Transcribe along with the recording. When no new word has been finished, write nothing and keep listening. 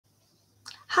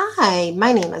Hi,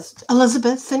 my name is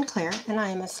Elizabeth Sinclair, and I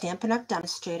am a Stampin' Up!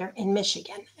 Demonstrator in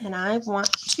Michigan. And I want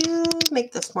to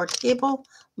make this more table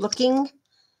looking.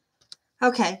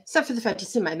 Okay, except for the fact you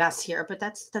see my mess here, but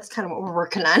that's kind of what we're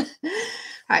working on. All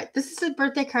right, this is a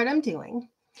birthday card I'm doing.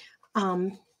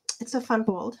 It's a fun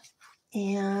fold,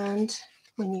 and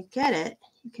when you get it,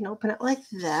 you can open it like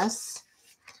this.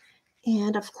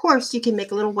 And of course, you can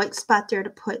make a little white spot there to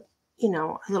put,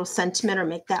 a little sentiment or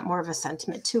make that more of a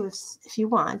sentiment too if you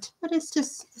want. But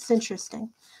it's interesting.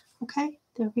 Okay,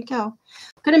 there we go.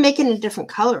 I'm going to make it in a different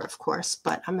color, of course,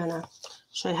 but I'm going to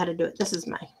show you how to do it. This is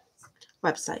my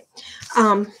website.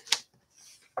 All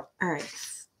right,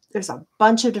 there's a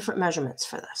bunch of different measurements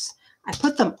for this. I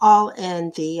put them all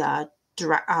in the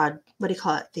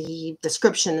the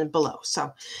description below,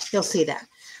 so you'll see that.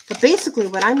 But basically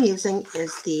what I'm using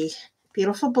is the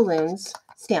Beautiful Balloons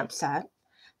stamp set,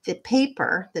 the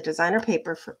paper, the designer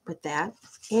paper with that,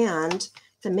 and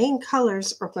the main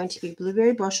colors are going to be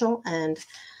Blueberry Bushel and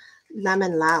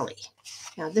Lemon Lolly.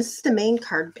 Now this is the main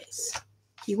card base.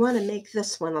 You want to make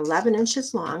this one 11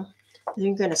 inches long. Then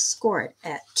you're going to score it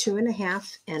at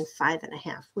 2.5 and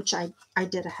 5.5, which I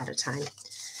did ahead of time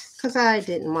because I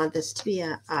didn't want this to be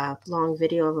a long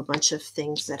video of a bunch of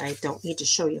things that I don't need to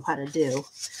show you how to do.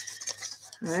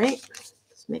 All right,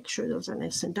 let's make sure those are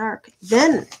nice and dark.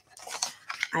 Then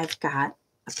I've got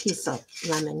a piece of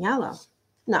lemon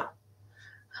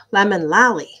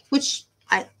lolly, which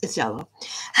is yellow.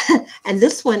 And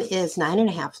this one is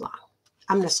 9.5 long.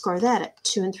 I'm going to score that at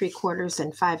 2 3/4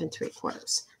 and 5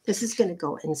 3/4. This is going to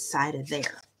go inside of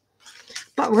there.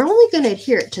 But we're only going to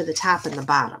adhere it to the top and the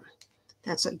bottom.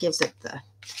 That's what gives it the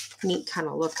neat kind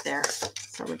of look there.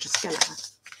 So we're just going to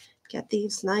get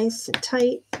these nice and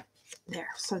tight there.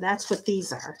 So that's what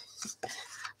these are.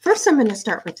 First, I'm going to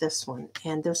start with this one,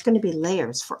 and there's going to be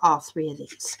layers for all three of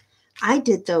these. I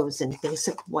did those in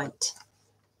basic white.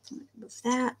 Move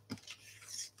that.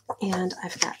 And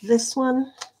I've got this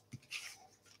one,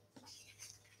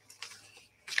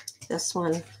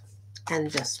 and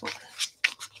this one.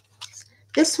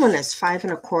 This one is 5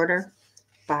 1/4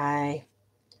 by,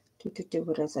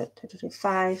 what is it?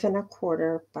 5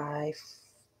 1/4 by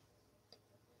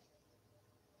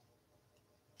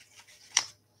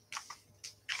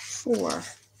 4.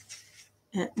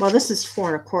 Well, this is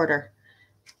 4 1/4.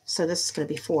 So this is going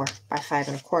to be 4 by 5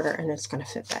 1/4, and it's going to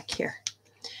fit back here.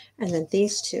 And then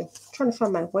these two, I'm trying to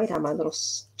find my white on my little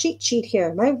cheat sheet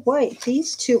here. My white,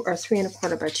 these two are 3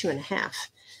 1/4 by 2.5.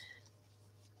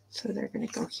 So they're going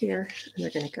to go here, and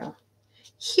they're going to go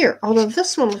here. Although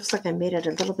this one looks like I made it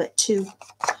a little bit too.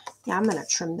 Yeah, I'm going to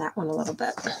trim that one a little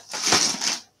bit.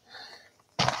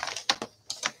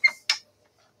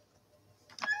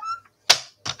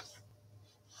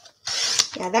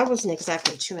 Yeah, that wasn't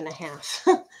exactly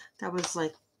 2.5. That was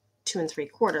like 2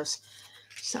 3/4.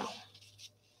 So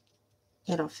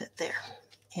it'll fit there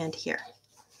and here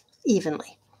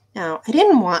evenly. Now, I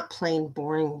didn't want plain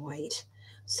boring white,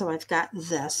 so I've got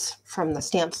this from the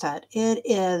stamp set. It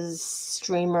is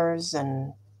streamers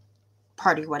and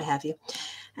party what have you.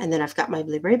 And then I've got my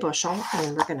Blueberry Bushel,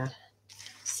 and we're going to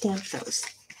stamp those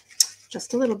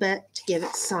just a little bit to give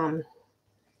it some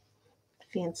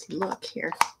fancy look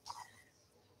here.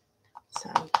 So,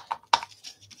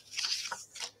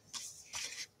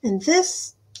 and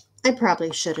this I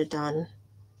probably should have done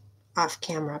off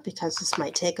camera because this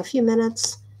might take a few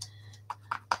minutes,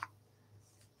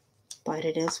 but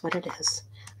it is what it is.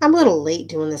 I'm a little late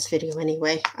doing this video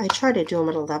anyway. I try to do them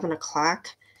at 11 o'clock.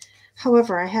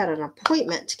 However, I had an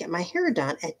appointment to get my hair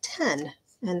done at 10,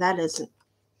 and that isn't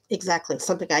exactly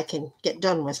something I can get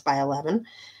done with by 11.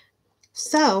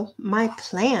 So my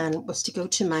plan was to go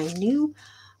to my new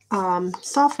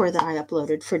software that I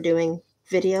uploaded for doing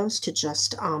videos to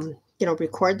just,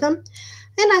 record them.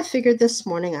 And I figured this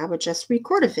morning I would just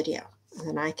record a video. And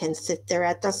then I can sit there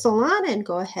at the salon and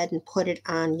go ahead and put it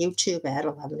on YouTube at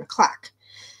 11 o'clock.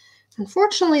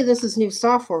 Unfortunately, this is new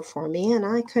software for me, and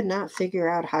I could not figure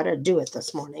out how to do it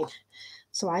this morning.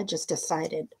 So I just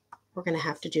decided we're going to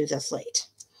have to do this late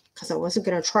because I wasn't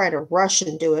going to try to rush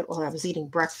and do it while I was eating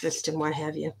breakfast and what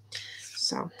have you.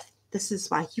 So this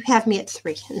is why you have me at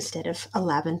 3 instead of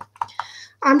 11.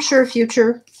 I'm sure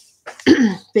future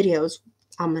videos,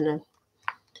 I'm going to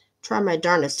try my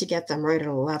darndest to get them right at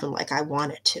 11 like I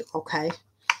want it to, okay?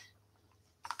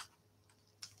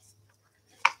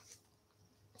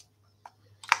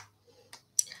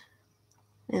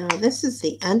 Now, this is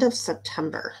the end of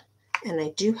September, and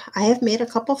I have made a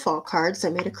couple fall cards. I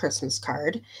made a Christmas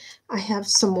card. I have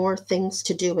some more things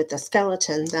to do with the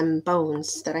skeleton, them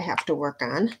bones that I have to work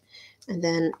on. And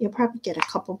then you'll probably get a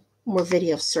couple more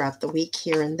videos throughout the week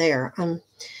here and there.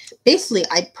 Basically,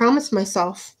 I promised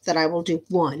myself that I will do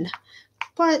one,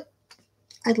 but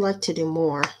I'd like to do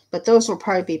more. But those will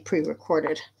probably be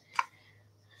pre-recorded.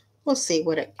 We'll see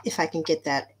if I can get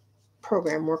that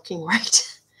program working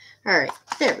right. All right,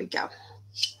 there we go.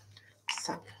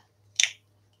 So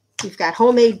you've got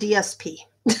homemade DSP.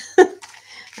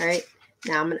 All right,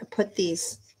 now I'm going to put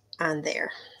these on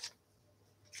there.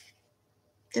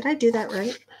 Did I do that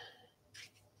right?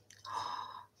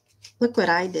 Look what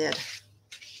I did.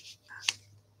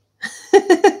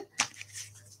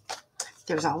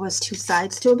 There's always two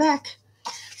sides to a back.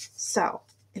 So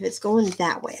if it's going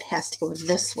that way, it has to go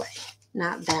this way,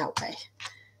 not that way.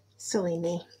 Silly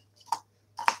me.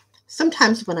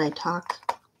 Sometimes when I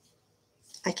talk,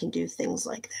 I can do things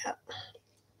like that.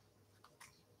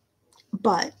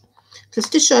 But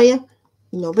just to show you,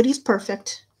 nobody's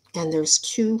perfect. And there's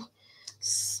two,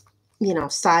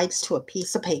 sides to a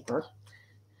piece of paper.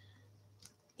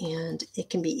 And it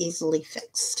can be easily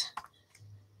fixed.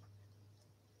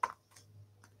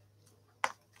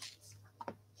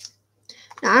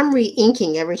 Now I'm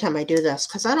re-inking every time I do this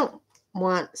because I don't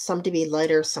want some to be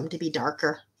lighter, some to be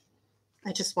darker.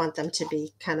 I just want them to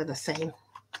be kind of the same.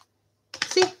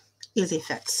 See? Easy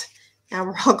fix. Now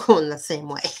we're all going the same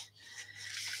way.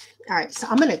 All right, so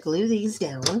I'm going to glue these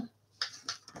down.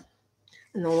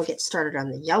 And then we'll get started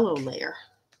on the yellow layer.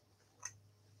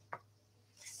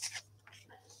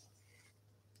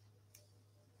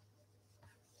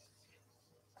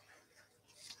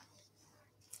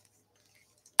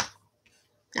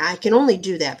 Now, I can only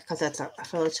do that because that's a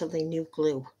relatively new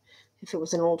glue. If it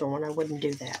was an older one, I wouldn't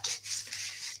do that.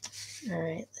 All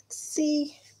right, let's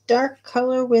see. Dark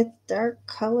color with dark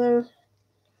color.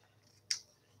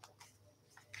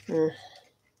 There.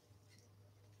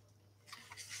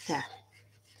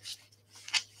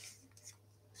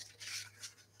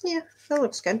 Yeah, that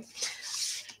looks good.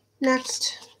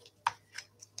 Next.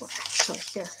 Well, actually,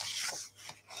 here.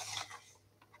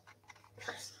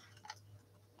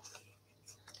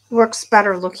 Works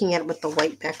better looking at it with the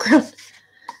white background.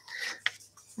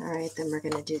 All right, then we're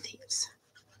going to do these.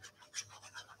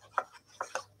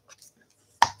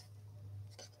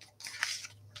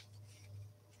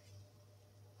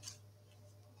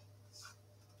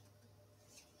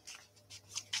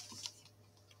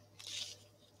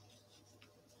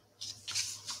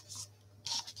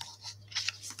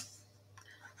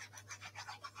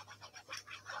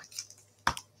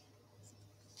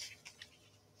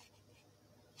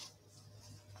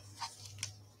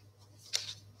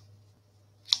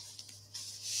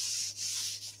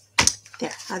 There,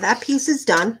 now that piece is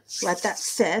done. Let that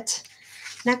sit.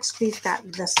 Next, we've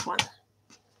got this one.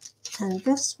 And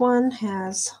this one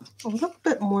has a little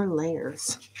bit more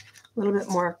layers, a little bit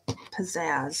more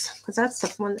pizzazz, because that's the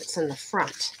one that's in the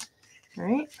front. All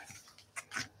right.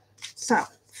 So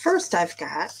first I've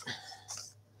got,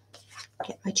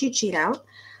 get my cheat sheet out.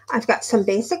 I've got some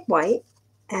basic white.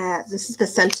 This is the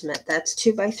sentiment. That's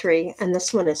 2 by 3, and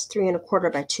this one is 3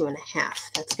 1/4 by 2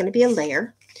 1/2. That's going to be a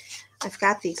layer. I've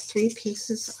got these 3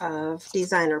 pieces of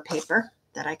designer paper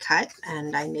that I cut,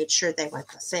 and I made sure they went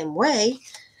the same way.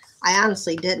 I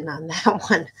honestly didn't on that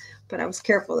one, but I was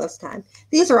careful this time.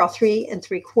 These are all 3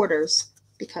 3/4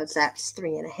 because that's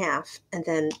 3 1/2, and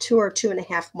then 2 are 2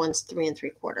 1/2, one's 3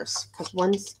 3/4 because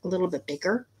one's a little bit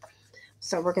bigger.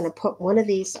 So we're going to put one of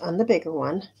these on the bigger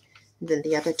one, and then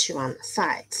the other 2 on the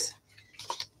sides.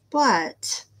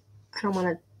 But I don't want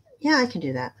to, yeah, I can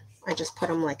do that. I just put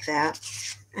them like that.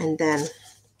 And then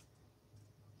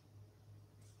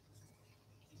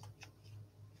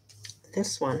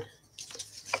this one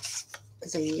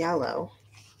is a yellow,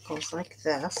 goes like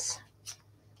this.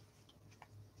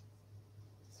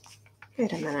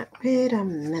 Wait a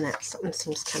minute, something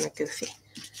seems kind of goofy.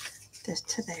 This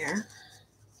to there.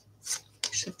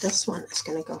 So this one is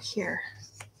going to go here,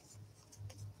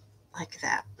 like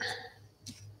that.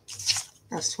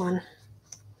 This one,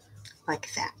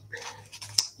 like that.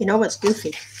 You know what's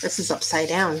goofy? This is upside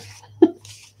down.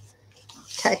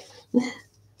 Okay,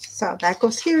 so that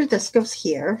goes here, this goes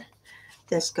here,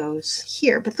 this goes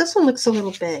here, but this one looks a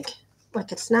little big.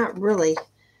 Like it's not really,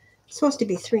 it's supposed to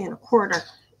be 3 1/4.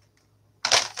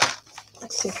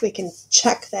 Let's see if we can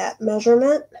check that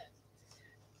measurement.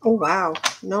 Oh, wow.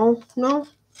 No.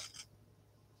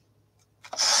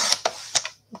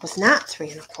 It was not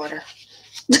 3 1/4.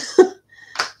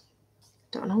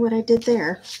 Don't know what I did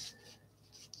there.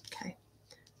 Okay.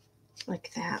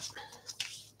 Like that.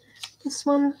 This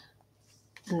one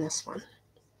and this one.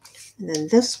 And then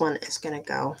this one is going to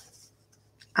go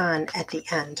on at the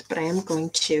end, but I am going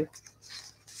to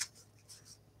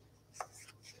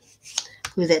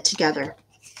glue that together.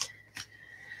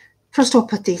 First, we'll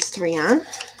put these 3 on.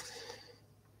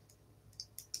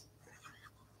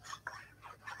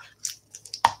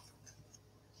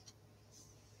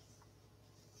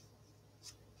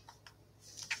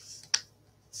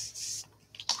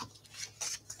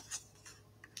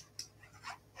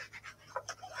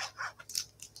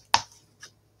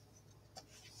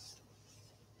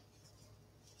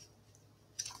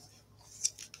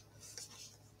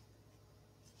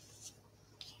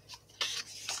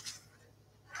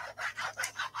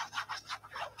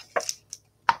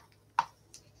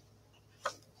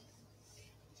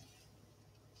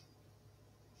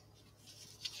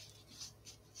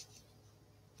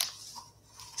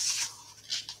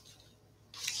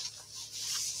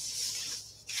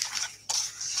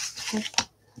 Okay.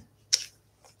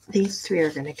 These 3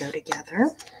 are going to go together.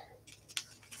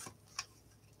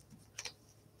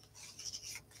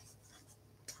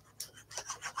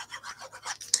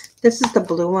 This is the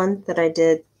blue one that I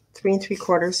did 3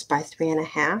 3/4 by 3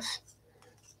 1/2.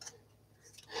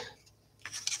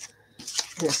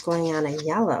 And it's going on a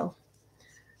yellow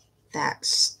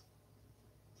that's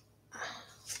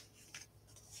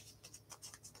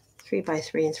 3 by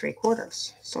 3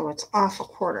 3/4. So it's off a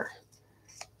quarter.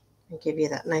 And give you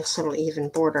that nice little even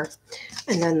border.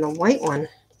 And then the white one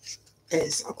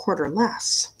is a quarter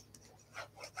less.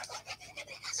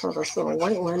 So this little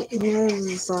white one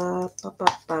is 3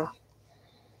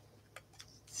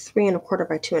 1/4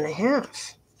 by 2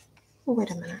 1/2. Oh, wait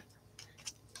a minute.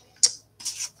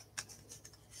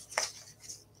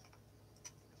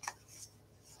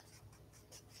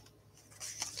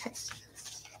 Okay.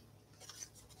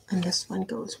 And this one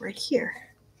goes right here.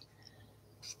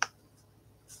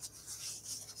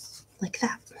 Like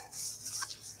that.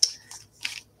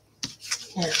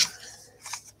 Now,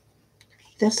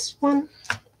 this one,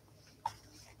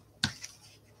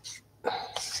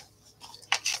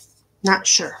 not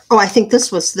sure. Oh, I think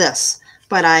this was this,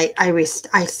 but I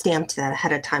stamped that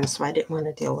ahead of time, so I didn't want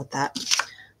to deal with that.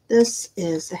 This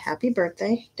is a happy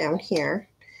birthday down here,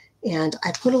 and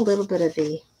I put a little bit of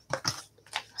the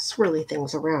swirly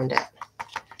things around it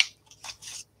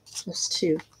just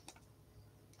to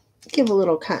give a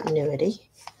little continuity.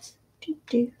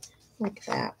 Like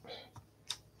that.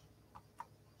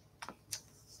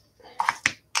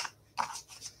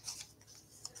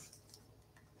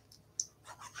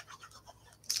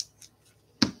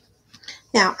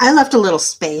 Now, I left a little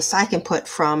space. I can put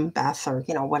from Beth or,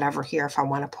 whatever here if I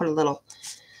want to put a little,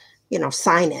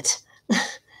 sign it.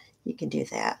 You can do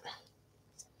that.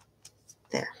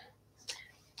 There.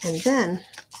 And then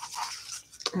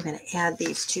I'm going to add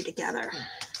these 2 together.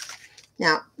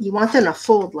 Now, you want them to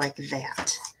fold like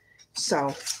that.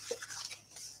 So,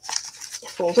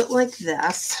 fold it like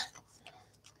this.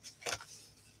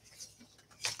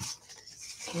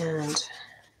 And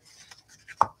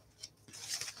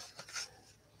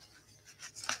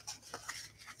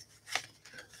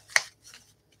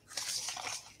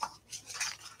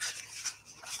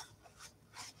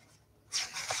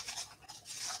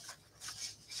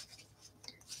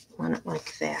want it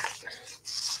like that.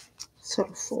 Sort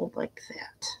of fold like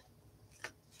that.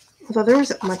 Although there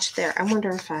isn't much there. I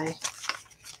wonder if let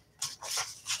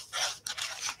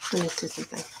me see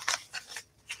something.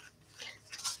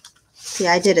 See,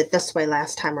 I did it this way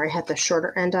last time where I had the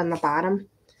shorter end on the bottom.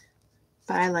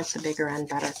 But I like the bigger end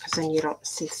better because then you don't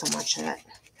see so much of it.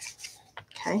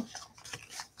 Okay.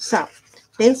 So,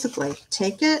 basically,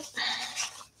 take it.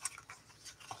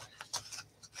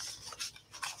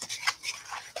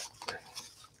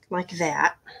 Like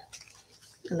that.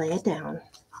 Lay it down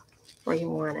where you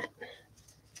want it.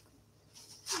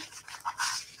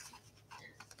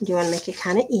 You want to make it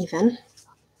kind of even.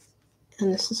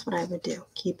 And this is what I would do.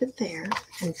 Keep it there.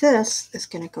 And this is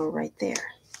going to go right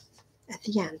there at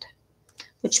the end.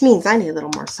 Which means I need a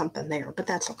little more something there, but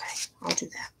that's okay. I'll do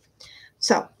that.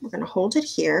 So we're going to hold it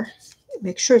here.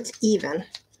 Make sure it's even.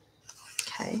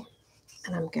 Okay.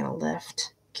 And I'm going to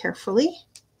lift carefully.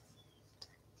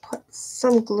 Put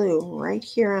some glue right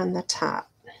here on the top.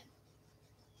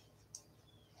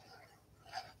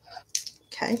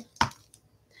 Okay.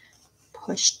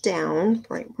 Push down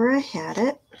right where I had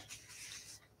it.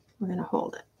 We're going to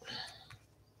hold it.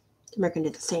 And we're going to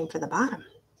do the same for the bottom.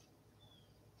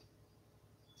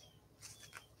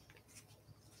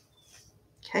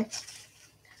 Okay.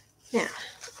 Now,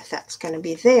 if that's going to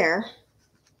be there,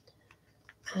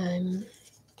 I'm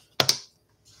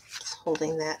just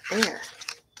holding that there.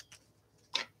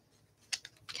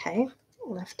 Okay.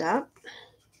 Lift up.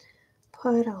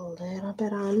 Put a little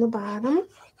bit on the bottom.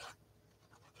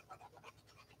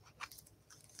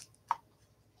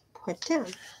 Put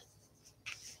down.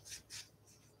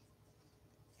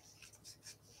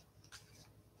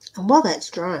 And while that's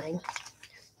drying,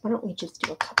 why don't we just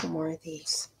do a couple more of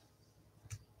these?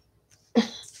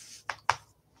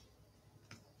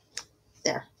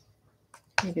 There.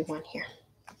 Maybe one here.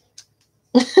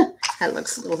 That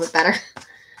looks a little bit better.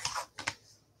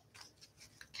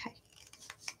 Okay.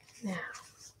 Now,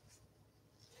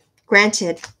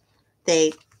 granted,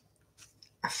 a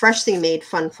freshly made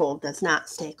fun fold does not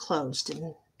stay closed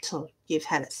until you've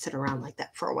had it sit around like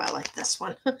that for a while, like this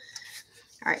one. All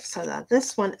right, so now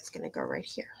this one is going to go right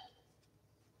here.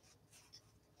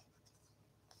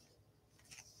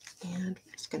 And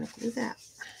we're just going to glue that.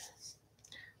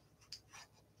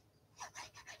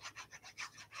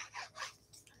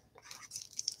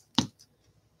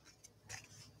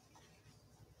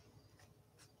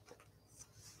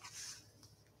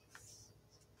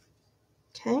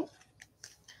 Okay.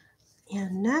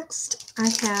 And next I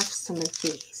have some of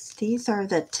these. These are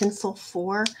the Tinsel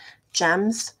 4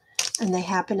 gems, and they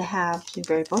happen to have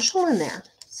Blueberry Bushel in there.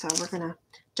 So we're going to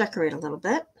decorate a little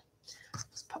bit.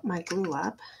 Let's put my glue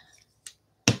up.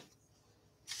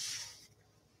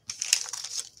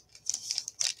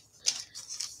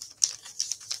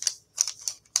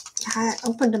 I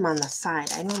opened them on the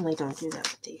side. I normally don't do that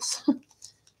with these.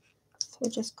 So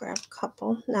just grab a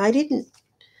couple. Now I didn't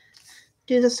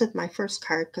do this with my first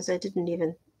card because I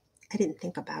didn't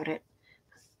think about it.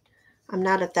 I'm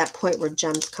not at that point where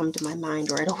gems come to my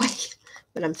mind right away,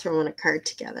 but I'm throwing a card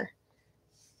together.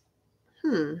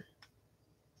 Do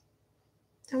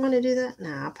I want to do that?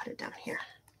 No, I'll put it down here.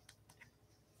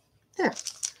 There.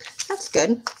 That's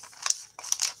good.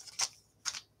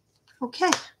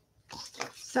 Okay.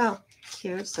 So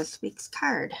here's this week's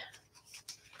card.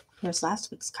 Here's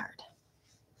last week's card.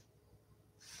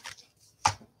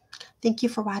 Thank you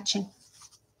for watching.